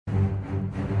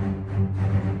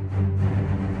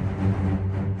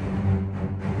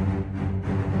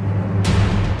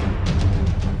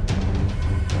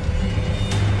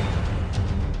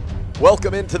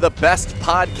Welcome into the best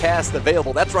podcast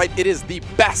available. That's right, it is the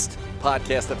best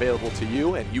podcast available to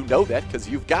you, and you know that because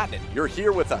you've gotten it. You're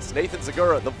here with us. Nathan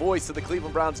Segura, the voice of the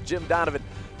Cleveland Browns, Jim Donovan,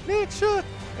 Nick Schutt,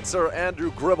 and Sir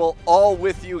Andrew Gribble, all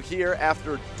with you here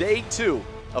after day 2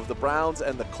 of the Browns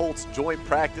and the Colts joint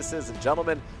practices. And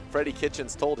gentlemen, Freddie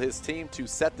Kitchens told his team to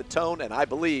set the tone, and I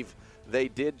believe they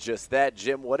did just that.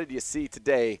 Jim, what did you see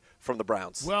today from the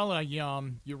Browns? Well,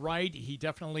 you're right. He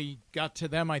definitely got to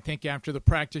them, I think, after the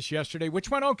practice yesterday, which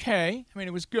went okay. I mean,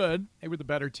 it was good. They were the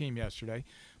better team yesterday.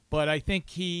 But I think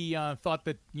he thought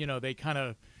that, they kind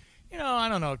of, I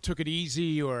don't know, took it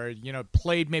easy or,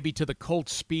 played maybe to the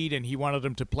Colts speed, and he wanted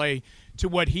them to play to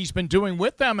what he's been doing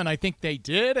with them, and I think they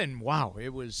did. And, wow, it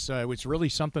was really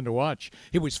something to watch.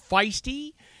 It was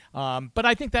feisty. But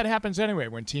I think that happens anyway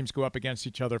when teams go up against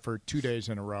each other for 2 days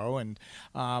in a row. And,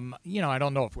 I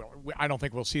don't know I don't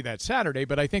think we'll see that Saturday,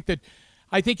 but I think that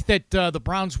the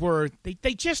Browns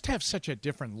they just have such a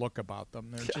different look about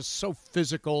them. They're just so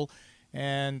physical.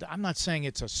 And I'm not saying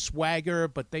it's a swagger,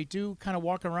 but they do kind of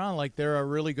walk around like they're a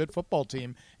really good football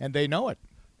team, and they know it.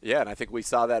 Yeah, and I think we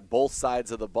saw that both sides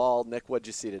of the ball. Nick, what'd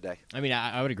you see today? I mean,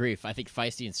 I would agree. I think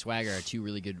feisty and swagger are two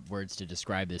really good words to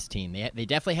describe this team. They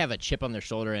definitely have a chip on their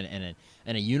shoulder and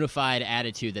a unified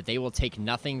attitude that they will take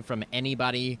nothing from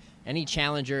anybody. Any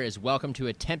challenger is welcome to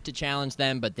attempt to challenge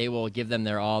them, but they will give them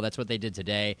their all. That's what they did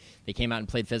today. They came out and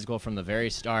played physical from the very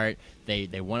start.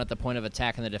 They won at the point of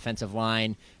attack on the defensive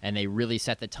line, and they really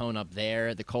set the tone up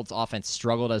there. The Colts offense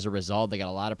struggled as a result. They got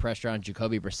a lot of pressure on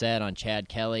Jacoby Brissett, on Chad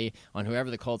Kelly, on whoever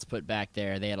the Colts put back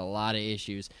there. They had a lot of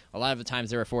issues. A lot of the times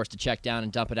they were forced to check down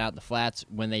and dump it out in the flats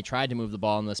when they tried to move the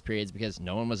ball in those periods because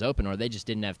no one was open, or they just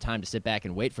didn't have time to sit back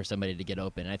and wait for somebody to get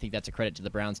open. And I think that's a credit to the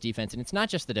Browns defense. And it's not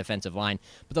just the defensive line,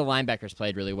 but the linebackers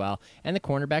played really well. And the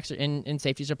cornerbacks and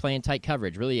safeties are playing tight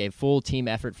coverage. Really a full team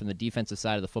effort from the defensive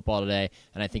side of the football today,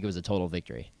 and I think it was a total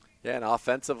victory. Yeah, and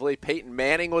offensively, Peyton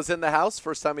Manning was in the house.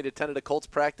 First time he'd attended a Colts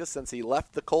practice since he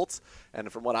left the Colts.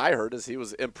 And from what I heard is he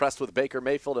was impressed with Baker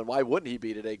Mayfield, and why wouldn't he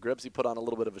be today, Gribbs? He put on a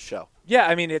little bit of a show. Yeah,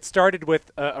 I mean, it started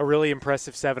with a really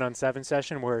impressive 7-on-7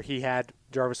 session where he had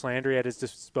Jarvis Landry at his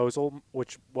disposal,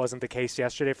 which wasn't the case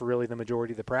yesterday for really the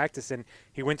majority of the practice. And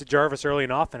he went to Jarvis early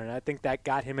and often, and I think that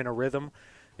got him in a rhythm.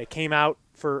 They came out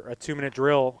for a 2-minute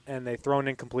drill, and they throw an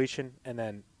incompletion, and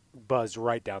then buzzed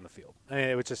right down the field. I mean,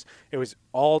 it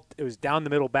was down the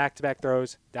middle, back-to-back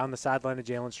throws, down the sideline to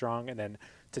Jalen Strong, and then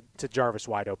to Jarvis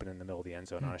wide open in the middle of the end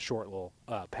zone on a short little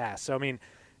pass. So, I mean,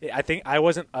 I think I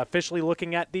wasn't officially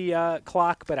looking at the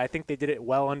clock, but I think they did it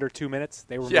well under 2 minutes.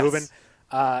 They were moving,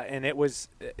 and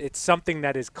it's something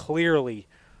that is clearly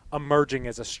emerging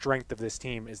as a strength of this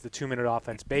team is the 2-minute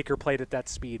offense. Baker played at that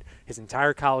speed his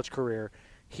entire college career.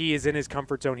 He is in his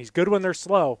comfort zone. He's good when they're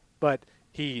slow, but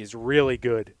he is really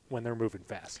good when they're moving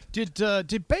fast. Did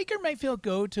Baker Mayfield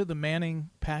go to the Manning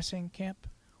passing camp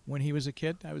when he was a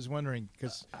kid? I was wondering,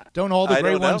 because don't all the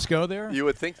great ones go there? You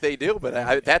would think they do, but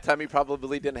at that time he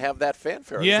probably didn't have that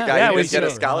fanfare. Yeah, the guy who didn't get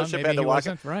a scholarship had to walk.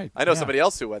 Right. I know somebody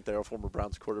else who went there, a former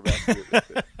Browns quarterback.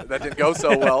 That didn't go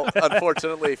so well,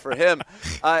 unfortunately for him.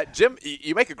 Jim,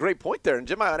 you make a great point there, and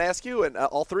Jim, I want to ask you, and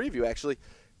all three of you actually,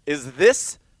 is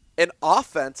this an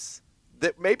offense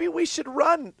that maybe we should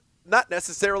run? Not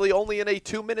necessarily only in a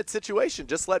 2-minute situation.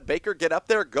 Just let Baker get up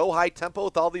there, go high tempo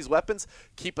with all these weapons,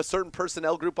 keep a certain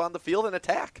personnel group on the field, and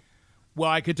attack. Well,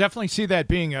 I could definitely see that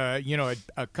being a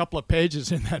couple of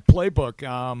pages in that playbook.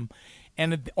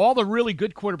 And all the really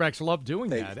good quarterbacks love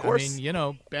doing that. Of course. I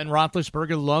mean, Ben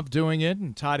Roethlisberger loved doing it,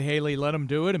 and Todd Haley let him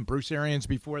do it, and Bruce Arians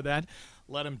before that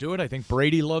let him do it. I think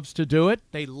Brady loves to do it.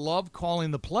 They love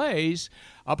calling the plays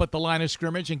up at the line of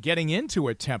scrimmage and getting into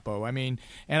a tempo. I mean,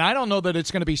 and I don't know that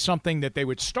it's going to be something that they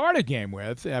would start a game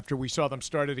with after we saw them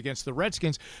start it against the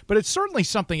Redskins, but it's certainly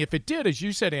something, if it did, as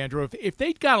you said, Andrew, if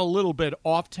they got a little bit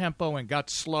off tempo and got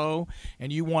slow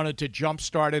and you wanted to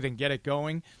jumpstart it and get it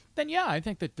going, then yeah, I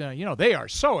think that they are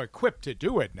so equipped to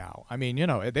do it now. I mean,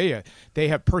 they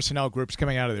have personnel groups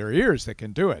coming out of their ears that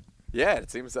can do it. Yeah,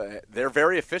 it seems they're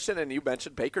very efficient, and you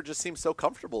mentioned Baker just seems so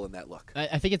comfortable in that look.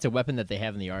 I think it's a weapon that they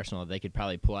have in the arsenal that they could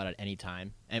probably pull out at any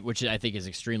time, which I think is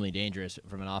extremely dangerous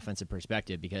from an offensive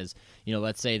perspective because,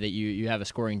 let's say that you have a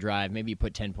scoring drive, maybe you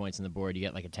put 10 points on the board, you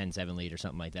get like a 10-7 lead or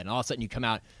something like that, and all of a sudden you come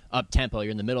out up-tempo,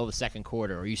 you're in the middle of the second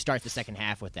quarter, or you start the second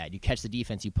half with that. You catch the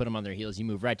defense, you put them on their heels, you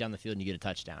move right down the field, and you get a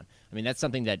touchdown. I mean, that's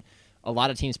something that a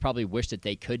lot of teams probably wish that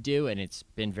they could do, and it's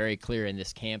been very clear in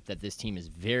this camp that this team is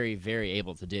very, very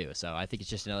able to do. So I think it's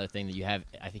just another thing that you have,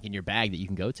 I think, in your bag that you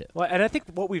can go to. Well, and I think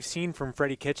what we've seen from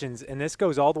Freddie Kitchens, and this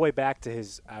goes all the way back to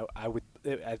his,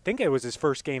 I think it was his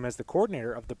first game as the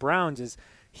coordinator of the Browns, is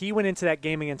he went into that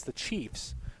game against the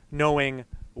Chiefs knowing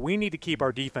we need to keep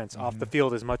our defense off the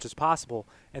field as much as possible.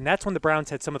 And that's when the Browns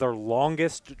had some of their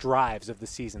longest drives of the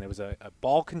season. It was a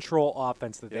ball control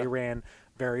offense that they ran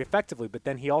very effectively. But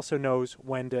then he also knows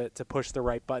when to push the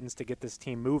right buttons to get this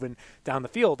team moving down the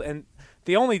field. And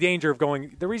the only danger of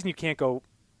the reason you can't go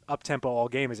up-tempo all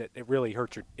game is it really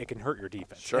it can hurt your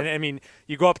defense. Sure. And I mean,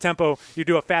 you go up-tempo, you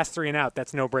do a fast 3 and out,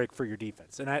 that's no break for your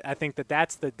defense. And I think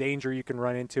that's the danger you can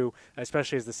run into,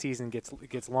 especially as the season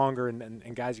gets longer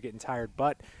and guys are getting tired.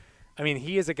 But, I mean,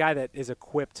 he is a guy that is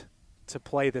equipped to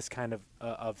play this kind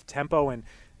of tempo, and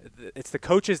it's the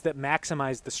coaches that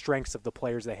maximize the strengths of the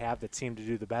players they have that seem to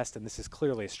do the best, and this is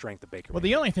clearly a strength of Baker. Well,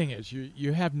 the only thing is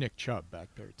you have Nick Chubb back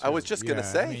there, too. I was just going to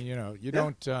say. I mean, you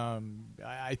don't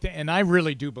and I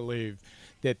really do believe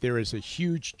that there is a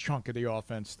huge chunk of the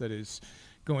offense that is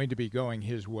going to be going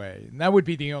his way. And that would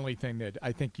be the only thing that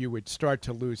I think you would start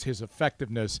to lose his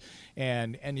effectiveness.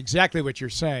 And exactly what you're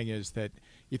saying is that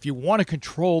if you want to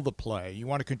control the play, you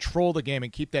want to control the game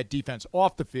and keep that defense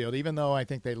off the field, even though I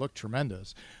think they look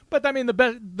tremendous. But, I mean, the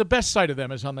best side of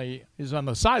them is on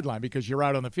the sideline because you're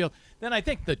out on the field. Then I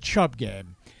think the Chubb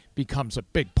game becomes a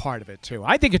big part of it, too.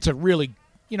 I think it's a really –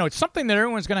 it's something that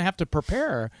everyone's going to have to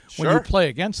prepare when you play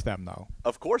against them, though.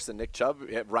 Of course, and Nick Chubb,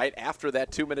 right after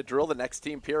that 2-minute drill, the next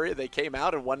team period, they came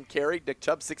out and one carry. Nick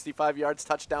Chubb, 65 yards,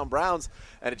 touchdown Browns,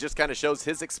 and it just kind of shows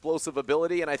his explosive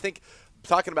ability. And I think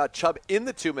talking about Chubb in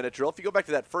the 2-minute drill, if you go back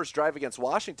to that first drive against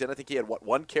Washington, I think he had,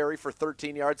 one carry for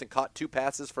 13 yards and caught 2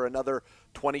 passes for another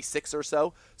 26 or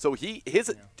so. So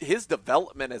his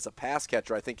development as a pass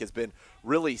catcher, I think, has been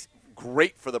really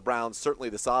great for the Browns, certainly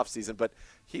this offseason. But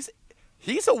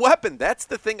he's a weapon. That's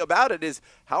the thing about it is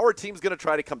how are teams going to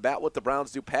try to combat what the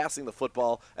Browns do passing the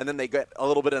football, and then they get a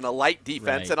little bit in a light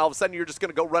defense, and all of a sudden you're just going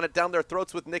to go run it down their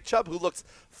throats with Nick Chubb, who looks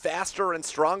faster and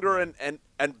stronger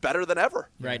and better than ever.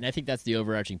 Right, and I think that's the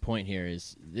overarching point here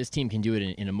is this team can do it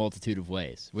in a multitude of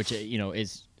ways, which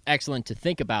is excellent to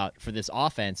think about for this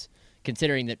offense,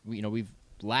 considering that we've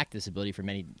lacked this ability for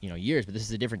many years, but this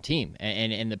is a different team,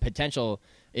 and the potential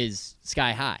is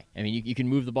sky high. I mean, you can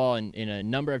move the ball in a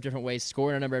number of different ways,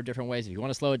 score in a number of different ways. If you want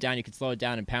to slow it down, you can slow it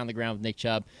down and pound the ground with Nick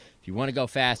Chubb. If you want to go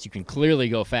fast, you can clearly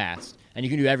go fast, and you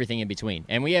can do everything in between.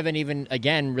 And we haven't even,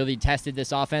 again, really tested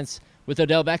this offense with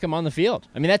Odell Beckham on the field.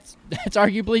 I mean, that's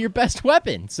arguably your best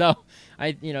weapon. So,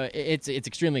 it's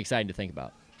extremely exciting to think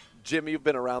about. Jim, you've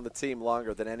been around the team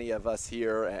longer than any of us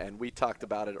here, and we talked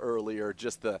about it earlier,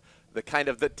 just the kind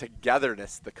of the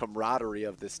togetherness, the camaraderie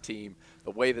of this team, the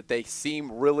way that they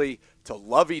seem really to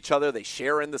love each other. They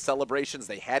share in the celebrations.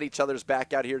 They had each other's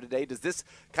back out here today. Does this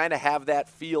kind of have that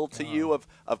feel to you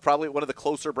of probably one of the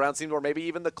closer Browns teams, or maybe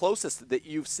even the closest that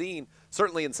you've seen,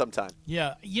 certainly in some time?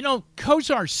 Yeah,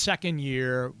 Kozar's second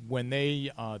year when they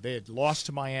had lost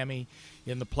to Miami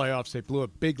in the playoffs, they blew a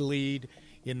big lead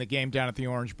in the game down at the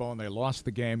Orange Bowl, and they lost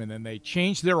the game, and then they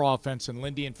changed their offense, and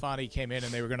Lindy and Fonte came in,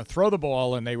 and they were going to throw the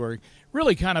ball, and they were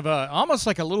really kind of almost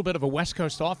like a little bit of a West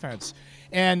Coast offense.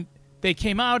 And they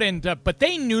came out, but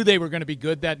they knew they were going to be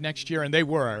good that next year, and they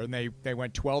were, and they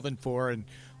went 12-4 and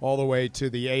all the way to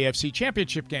the AFC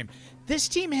Championship game. This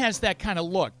team has that kind of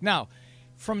look. Now,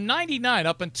 from 99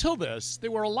 up until this, there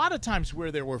were a lot of times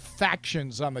where there were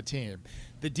factions on the team.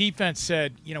 The defense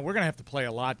said, we're going to have to play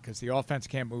a lot because the offense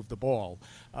can't move the ball.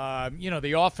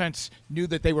 The offense knew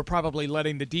that they were probably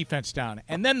letting the defense down.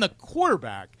 And then the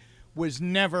quarterback was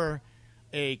never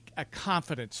a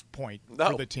confidence point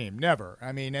for the team. Never.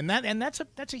 I mean, and that's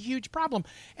a huge problem.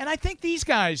 And I think these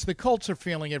guys, the Colts, are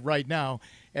feeling it right now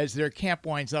as their camp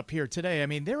winds up here today. I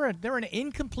mean, they're an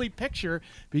incomplete picture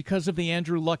because of the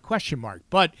Andrew Luck question mark.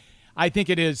 But I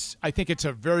think it's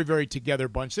a very, very together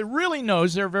bunch that really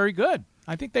knows they're very good.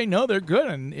 I think they know they're good,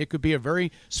 and it could be a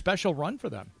very special run for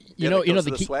them.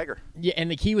 The key, swagger. Yeah,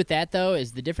 and the key with that though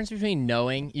is the difference between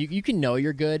knowing you can know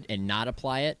you're good and not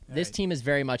apply it. Right. This team is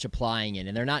very much applying it,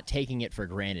 and they're not taking it for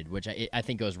granted, which I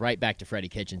think goes right back to Freddie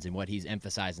Kitchens and what he's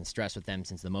emphasized and stressed with them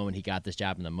since the moment he got this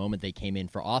job and the moment they came in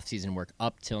for off-season work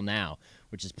up till now,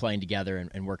 which is playing together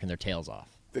and working their tails off.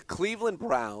 The Cleveland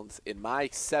Browns, in my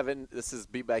this is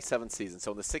my 7th season,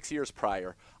 so in the 6 years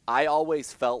prior, I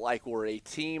always felt like we're a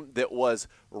team that was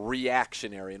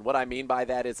reactionary. And what I mean by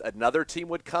that is another team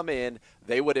would come in,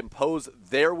 they would impose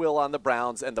their will on the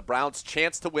Browns, and the Browns'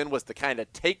 chance to win was to kind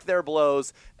of take their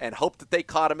blows and hope that they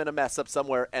caught them in a mess-up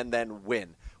somewhere and then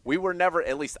win. We were never,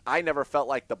 at least I never felt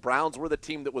like the Browns were the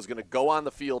team that was going to go on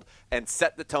the field and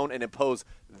set the tone and impose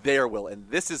their will.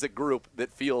 And this is a group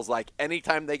that feels like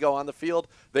anytime they go on the field,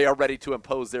 they are ready to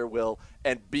impose their will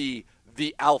and be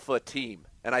the alpha team.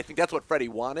 And I think that's what Freddie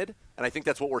wanted, and I think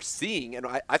that's what we're seeing. And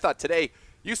I thought today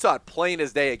you saw it plain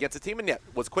as day against a team. And yet,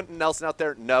 was Quentin Nelson out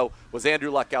there? No. Was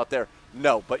Andrew Luck out there?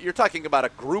 No, but you're talking about a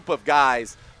group of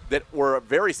guys that were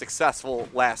very successful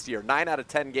last year. 9 out of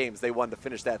 10 games they won to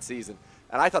finish that season.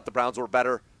 And I thought the Browns were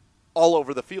better all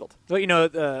over the field. Well,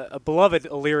 a beloved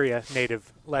Elyria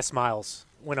native, Les Miles,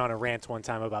 went on a rant one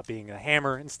time about being a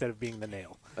hammer instead of being the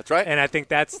nail. That's right. And I think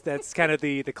that's kind of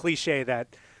the cliche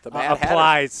that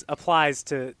applies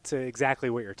to exactly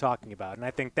what you're talking about. And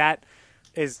I think that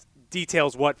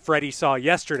details what Freddie saw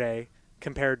yesterday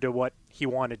compared to what he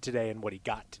wanted today and what he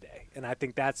got today. And I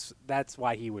think that's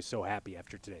why he was so happy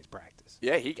after today's practice.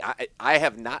 Yeah, I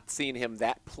have not seen him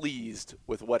that pleased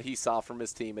with what he saw from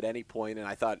his team at any point, and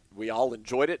I thought we all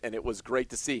enjoyed it, and it was great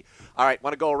to see. All right,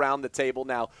 want to go around the table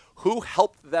now. Who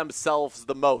helped themselves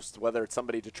the most, whether it's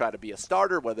somebody to try to be a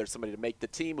starter, whether it's somebody to make the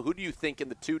team? Who do you think in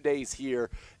the 2 days here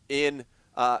in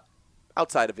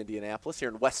outside of Indianapolis, here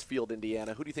in Westfield,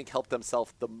 Indiana, who do you think helped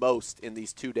themselves the most in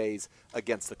these 2 days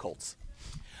against the Colts?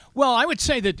 Well, I would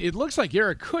say that it looks like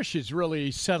Eric Kush is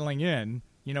really settling in,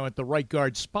 at the right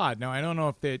guard spot. Now, I don't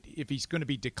know if he's going to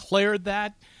be declared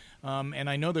that, and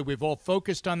I know that we've all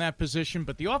focused on that position,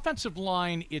 but the offensive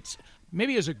line, it's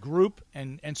maybe as a group,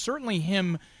 and certainly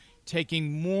him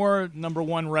taking more number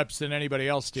one reps than anybody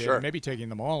else did, sure. Maybe taking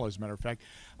them all, as a matter of fact.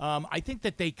 I think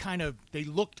that they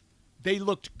looked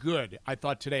good, I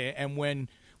thought, today, and when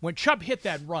Chubb hit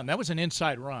that run, that was an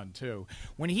inside run, too.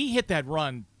 When he hit that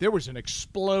run, there was an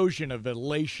explosion of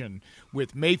elation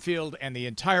with Mayfield and the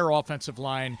entire offensive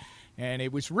line, and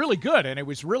it was really good, and it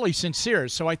was really sincere.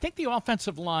 So I think the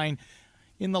offensive line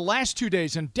in the last 2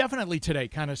 days, and definitely today,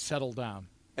 kind of settled down.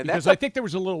 Because I think there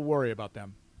was a little worry about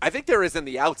them. I think there is in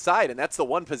the outside, and that's the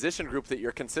one position group that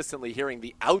you're consistently hearing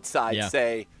the outside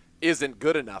say isn't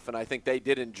good enough, and I think they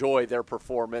did enjoy their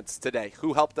performance today.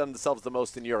 Who helped themselves the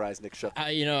most in your eyes, Nick Shook?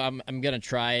 I'm going to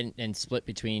try and split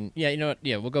between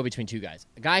we'll go between two guys.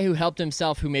 A guy who helped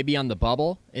himself who may be on the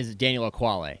bubble is Daniel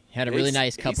Akwale. Had a really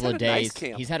nice couple of days.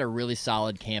 He's had a really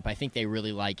solid camp. I think they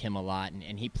really like him a lot,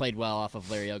 and he played well off of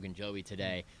Larry Ogunjobi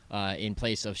today in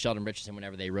place of Sheldon Richardson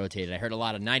whenever they rotated. I heard a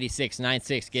lot of 96,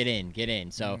 96, get in.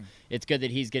 So it's good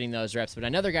that he's getting those reps. But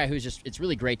another guy who's it's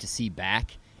really great to see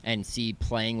back and see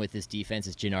playing with this defense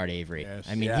is Jannard Avery. Yes.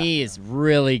 I mean, he is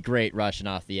really great rushing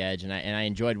off the edge, and I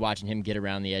enjoyed watching him get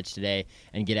around the edge today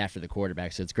and get after the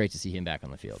quarterback, so it's great to see him back on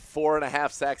the field.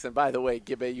 4.5 sacks, and by the way,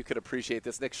 Gibbe, you could appreciate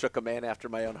this. Nick Shook, a man after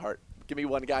my own heart. Give me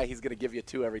one guy, he's going to give you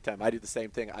 2 every time. I do the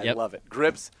same thing. I love it.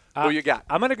 Gribbs, who you got?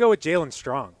 I'm going to go with Jalen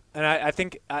Strong, and I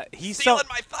think he's stealing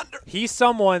my thunder. He's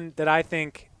someone that I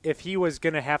think if he was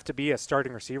going to have to be a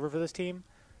starting receiver for this team,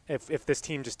 if this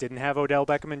team just didn't have Odell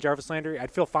Beckham and Jarvis Landry,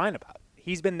 I'd feel fine about it.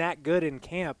 He's been that good in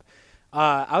camp.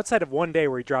 Outside of one day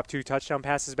where he dropped 2 touchdown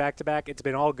passes back-to-back, it's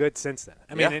been all good since then.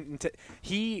 I mean,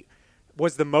 he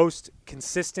was the most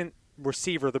consistent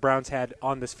receiver the Browns had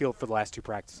on this field for the last 2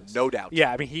 practices. No doubt.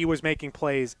 Yeah, I mean, he was making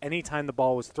plays anytime the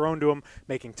ball was thrown to him,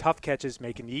 making tough catches,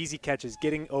 making easy catches,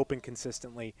 getting open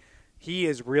consistently. He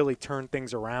has really turned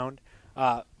things around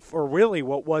for really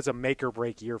what was a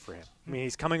make-or-break year for him. I mean,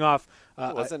 he's coming off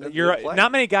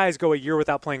not many guys go a year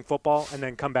without playing football and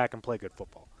then come back and play good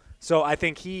football. So I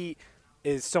think he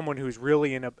is someone who's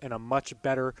really in a much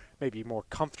better, maybe more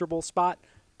comfortable spot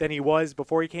than he was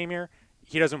before he came here.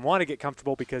 He doesn't want to get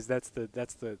comfortable because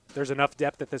there's enough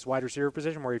depth at this wide receiver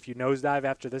position where if you nosedive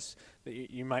after this,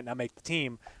 you might not make the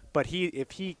team. But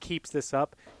if he keeps this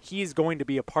up, he's going to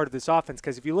be a part of this offense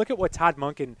because if you look at what Todd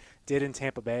Monken did in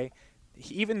Tampa Bay,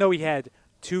 even though he had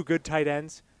 2 good tight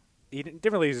ends, he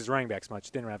didn't really use his running backs much.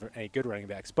 Didn't have any good running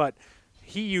backs, but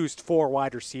he used 4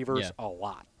 wide receivers a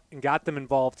lot and got them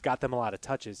involved, got them a lot of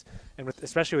touches. And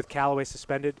especially with Callaway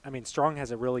suspended, I mean, Strong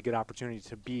has a really good opportunity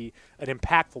to be an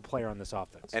impactful player on this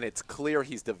offense. And it's clear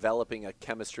he's developing a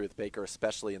chemistry with Baker,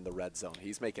 especially in the red zone.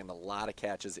 He's making a lot of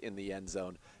catches in the end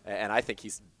zone, and I think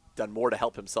he's done more to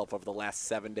help himself over the last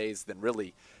 7 days than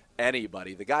really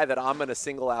anybody. The guy that I'm going to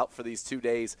single out for these 2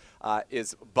 days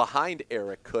is behind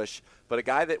Eric Kush, but a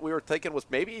guy that we were thinking was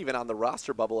maybe even on the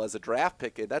roster bubble as a draft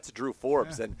pick, and that's Drew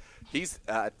Forbes. Yeah. And he's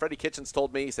Freddie Kitchens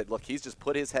told me, he said, look, he's just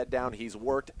put his head down. He's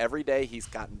worked every day. He's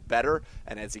gotten better,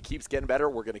 and as he keeps getting better,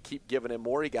 we're going to keep giving him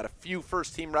more. He got a few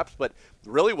first-team reps, but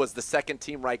really was the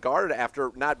second-team right guard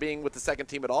after not being with the second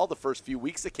team at all the first few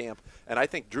weeks of camp, and I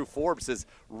think Drew Forbes has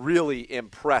really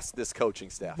impressed this coaching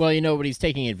staff. Well, what he's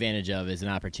taking advantage of is an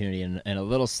opportunity and a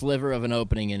little sliver of an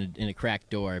opening in a cracked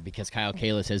door because Kyle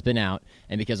Kalis has been out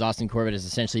and because Austin Corbett has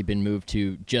essentially been moved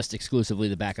to just exclusively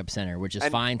the backup center, which is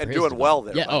fine for his doing well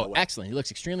there. Yeah, by the way. Excellent. He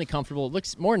looks extremely comfortable.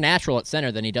 Looks more natural at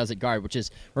center than he does at guard, which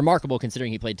is remarkable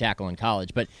considering he played tackle in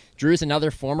college. But Drew's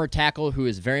another former tackle who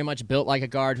is very much built like a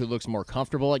guard, who looks more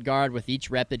comfortable at guard with each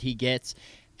rep that he gets.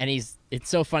 And it's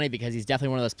so funny because he's definitely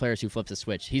one of those players who flips a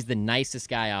switch. He's the nicest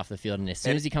guy off the field, and as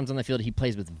soon as he comes on the field, he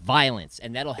plays with violence,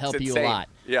 and that'll help you a lot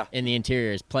in the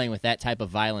interiors, playing with that type of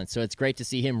violence. So it's great to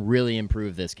see him really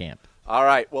improve this camp. All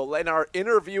right, well, in our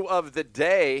interview of the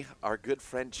day, our good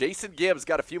friend Jason Gibbs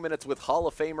got a few minutes with Hall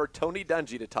of Famer Tony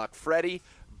Dungy to talk Freddie,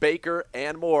 Baker,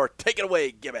 and more. Take it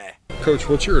away, Gibby. Coach,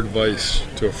 what's your advice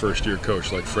to a first-year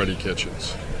coach like Freddie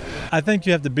Kitchens? I think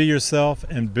you have to be yourself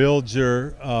and build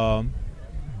your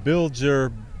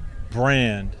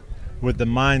brand with the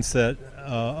mindset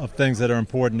of things that are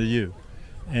important to you.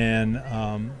 And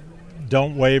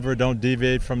don't waver, don't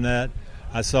deviate from that.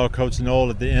 I saw Coach Knoll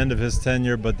at the end of his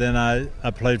tenure, but then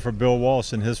I played for Bill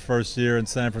Walsh in his first year in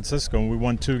San Francisco, and we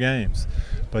won 2 games.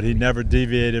 But he never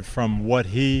deviated from what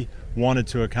he wanted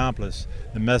to accomplish.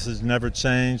 The message never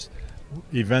changed.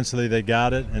 Eventually they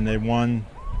got it, and they won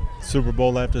Super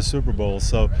Bowl after Super Bowl.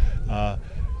 So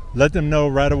let them know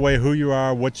right away who you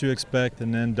are, what you expect,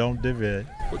 and then don't deviate.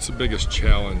 What's the biggest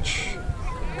challenge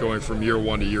going from year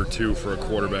 1 to year 2 for a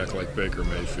quarterback like Baker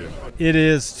Mayfield? It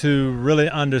is to really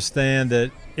understand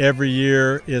that every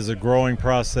year is a growing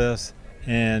process,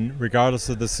 and regardless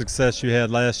of the success you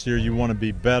had last year, you want to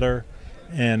be better.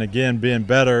 And again, being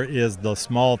better is the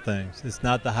small things. It's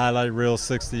not the highlight reel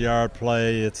 60-yard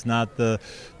play. It's not the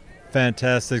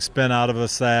fantastic spin out of a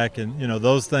sack, and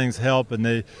those things help, and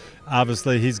they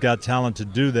obviously he's got talent to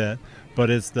do that, but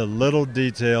it's the little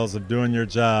details of doing your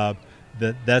job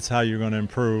that's how you're going to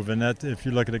improve. And that, if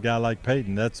you look at a guy like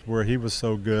Peyton, that's where he was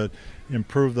so good.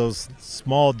 Improve those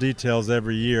small details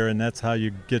every year, and that's how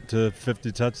you get to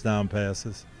 50 touchdown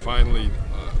passes. Finally,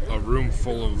 a room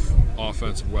full of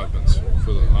offensive weapons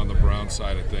on the Browns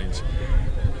side of things.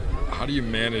 How do you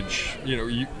manage,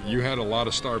 you had a lot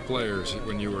of star players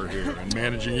when you were here, and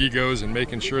managing egos and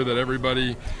making sure that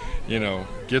everybody,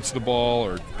 gets the ball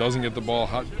or doesn't get the ball.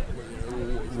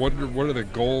 What are the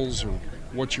goals, or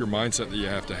what's your mindset that you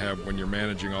have to have when you're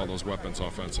managing all those weapons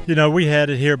offensively? We had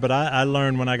it here, but I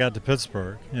learned when I got to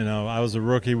Pittsburgh. I was a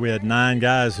rookie. We had 9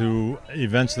 guys who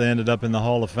eventually ended up in the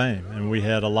Hall of Fame, and we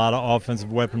had a lot of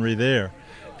offensive weaponry there.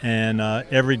 And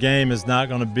every game is not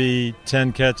going to be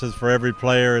 10 catches for every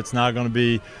player. It's not going to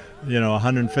be,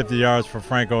 150 yards for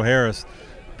Franco Harris.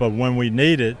 But when we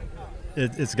need it,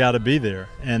 it's got to be there.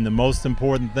 And the most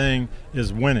important thing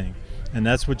is winning. And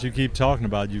that's what you keep talking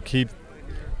about. You keep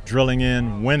drilling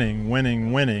in winning,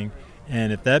 winning, winning.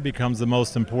 And if that becomes the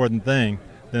most important thing,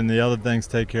 then the other things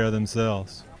take care of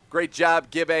themselves. Great job,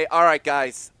 Gibby. All right,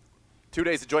 guys. 2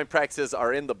 days of joint practices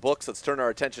are in the books. Let's turn our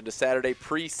attention to Saturday,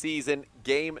 preseason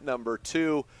game number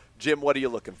 2. Jim, what are you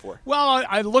looking for? Well,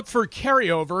 I look for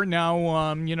carryover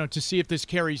now, to see if this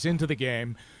carries into the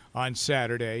game on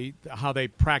Saturday, how they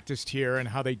practiced here and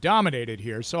how they dominated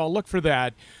here. So I'll look for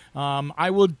that. I'm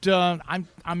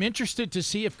interested to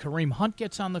see if Kareem Hunt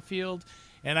gets on the field.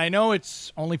 And I know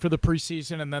it's only for the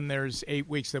preseason, and then there's 8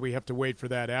 weeks that we have to wait for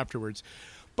that afterwards.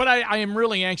 But I am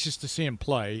really anxious to see him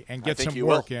play and get some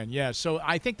work in. Yeah, so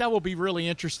I think that will be really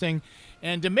interesting,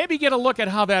 and to maybe get a look at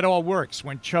how that all works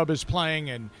when Chubb is playing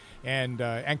and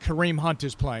Kareem Hunt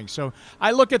is playing. So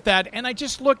I look at that, and I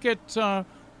just look at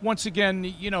once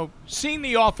again, seeing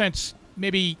the offense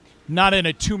maybe not in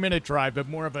a 2-minute drive, but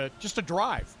more of just a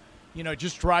drive,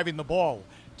 just driving the ball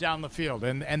down the field,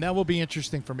 and that will be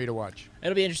interesting for me to watch.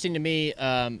 It'll be interesting to me.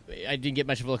 I didn't get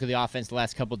much of a look at the offense the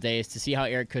last couple of days to see how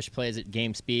Eric Kush plays at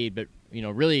game speed, but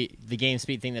really the game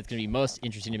speed thing that's going to be most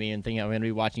interesting to me and thing I'm going to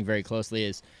be watching very closely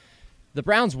is the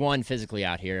Browns won physically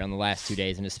out here on the last 2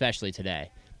 days and especially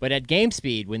today. But at game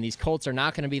speed, when these Colts are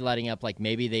not going to be letting up like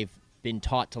maybe they've been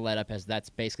taught to let up, as that's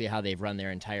basically how they've run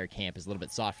their entire camp, is a little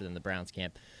bit softer than the Browns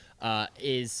camp,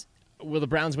 will the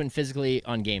Browns win physically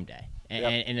on game day?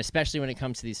 And especially when it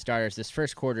comes to these starters, this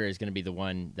first quarter is going to be the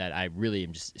one that I really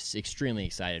am just extremely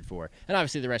excited for. And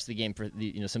obviously the rest of the game for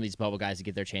some of these bubble guys to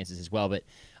get their chances as well. But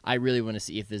I really want to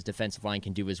see if this defensive line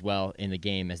can do as well in the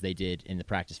game as they did in the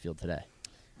practice field today.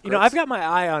 I've got my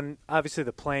eye on, obviously,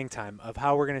 the playing time of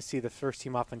how we're going to see the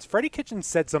first-team offense. Freddie Kitchens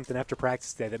said something after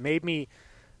practice today that made me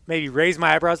maybe raise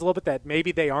my eyebrows a little bit, that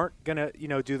maybe they aren't going to,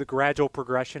 do the gradual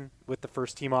progression with the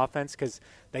first-team offense, because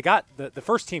they got the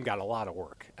first team got a lot of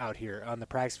work out here on the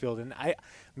practice field. And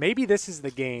maybe this is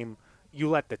the game you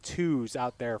let the twos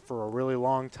out there for a really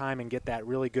long time and get that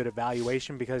really good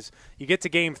evaluation, because you get to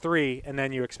game 3 and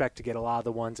then you expect to get a lot of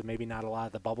the ones and maybe not a lot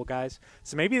of the bubble guys.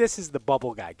 So maybe this is the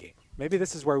bubble guy game. Maybe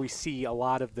this is where we see a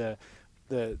lot of the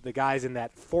guys in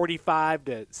that 45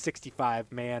 to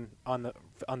 65 man on the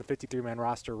 53-man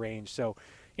roster range. So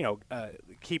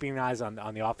keeping eyes on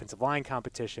the offensive line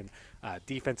competition,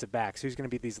 defensive backs. Who's going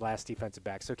to be these last defensive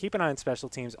backs? So keep an eye on special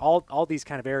teams, all these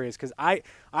kind of areas, because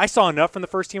I saw enough from the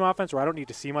first team offense where I don't need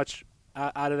to see much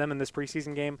out of them in this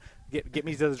preseason game. Get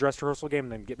me to the dress rehearsal game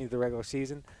and then get me to the regular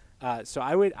season. So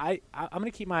I'm going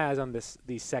to keep my eyes on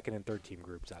these second and third team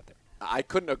groups out there. I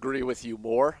couldn't agree with you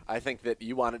more. I think that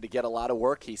you wanted to get a lot of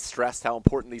work. He stressed how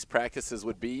important these practices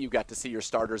would be. You got to see your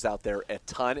starters out there a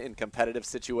ton in competitive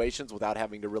situations without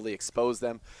having to really expose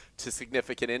them to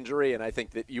significant injury, and I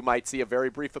think that you might see a very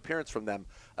brief appearance from them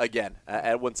again.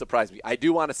 It wouldn't surprise me. I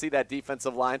do want to see that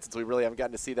defensive line since we really haven't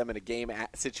gotten to see them in a game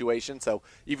situation, so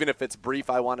even if it's brief,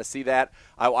 I want to see that.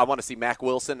 I want to see Mack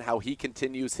Wilson, how he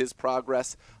continues his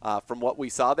progress from what we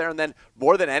saw there, and then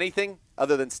more than anything,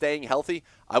 other than staying healthy,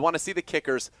 I want to see the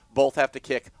kickers both have to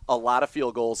kick a lot of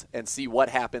field goals and see what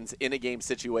happens in a game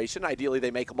situation. Ideally,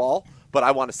 they make them all, but I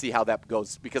want to see how that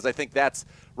goes because I think that's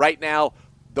right now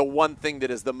the one thing that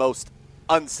is the most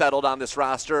unsettled on this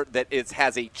roster that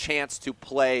has a chance to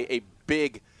play a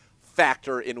big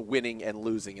factor in winning and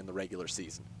losing in the regular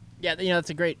season. Yeah,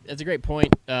 that's a great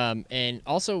point. And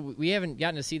also, we haven't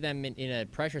gotten to see them in a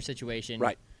pressure situation.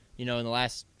 Right. In the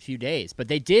last few days. But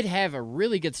they did have a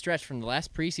really good stretch from the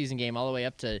last preseason game all the way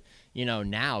up to,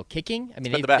 now kicking. I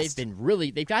mean, they've been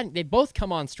really they've both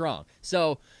come on strong.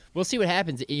 So we'll see what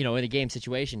happens, in a game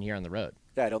situation here on the road.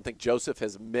 Yeah, I don't think Joseph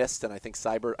has missed, and I think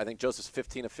Joseph's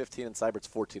 15 of 15 and Seibert's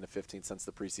 14 of 15 since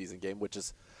the preseason game,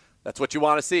 that's what you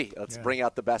want to see. Let's bring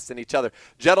out the best in each other.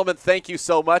 Gentlemen, thank you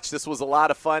so much. This was a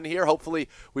lot of fun here. Hopefully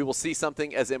we will see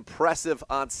something as impressive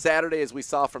on Saturday as we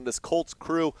saw from this Colts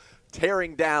crew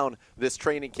tearing down this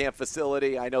training camp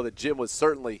facility. I know that Jim was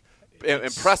certainly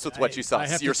impressed with what you saw.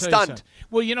 You're stunned.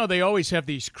 Well, they always have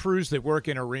these crews that work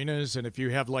in arenas, and if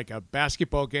you have like a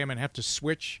basketball game and have to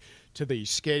switch to the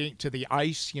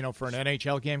ice, for an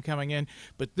NHL game coming in,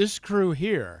 but this crew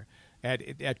here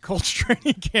at Colts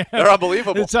training camp, they're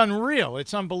unbelievable. It's unreal.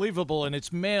 It's unbelievable, and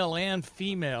it's male and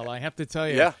female. I have to tell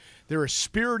you. Yeah. They're a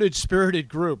spirited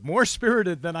group, more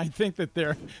spirited than I think that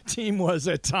their team was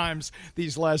at times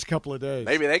these last couple of days.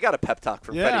 Maybe they got a pep talk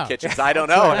from Freddie Kitchens. I don't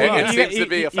know. It seems to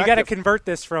be effective. You got to convert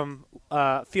this from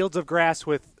fields of grass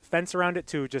with fence around it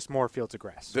to just more fields of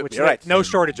grass. Which You're right. No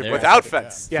shortage of grass. Without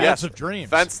fence. Yeah. Yes. Of dreams.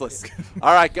 Fenceless.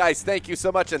 All right, guys, thank you so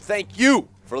much, and thank you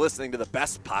for listening to the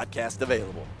best podcast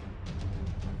available.